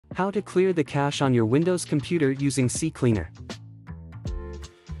How to clear the cache on your Windows computer using CCleaner.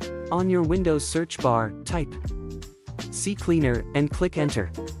 On your Windows search bar, type CCleaner and click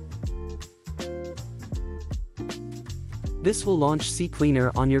Enter. This will launch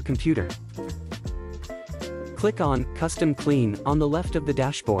CCleaner on your computer. Click on Custom Clean on the left of the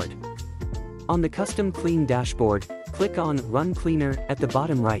dashboard. On the Custom Clean dashboard, click on Run Cleaner at the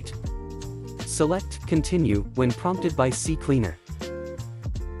bottom right. Select Continue when prompted by CCleaner.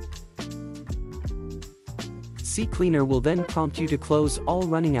 CCleaner will then prompt you to close all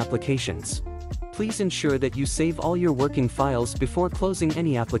running applications. Please ensure that you save all your working files before closing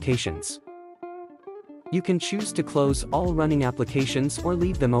any applications. You can choose to close all running applications or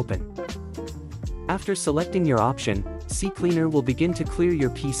leave them open. After selecting your option, CCleaner will begin to clear your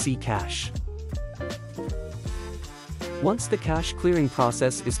PC cache. Once the cache clearing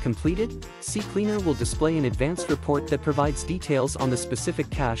process is completed, CCleaner will display an advanced report that provides details on the specific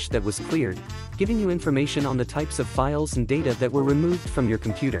cache that was cleared, giving you information on the types of files and data that were removed from your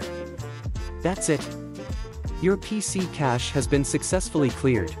computer. That's it. Your PC cache has been successfully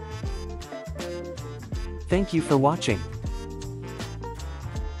cleared. Thank you for watching.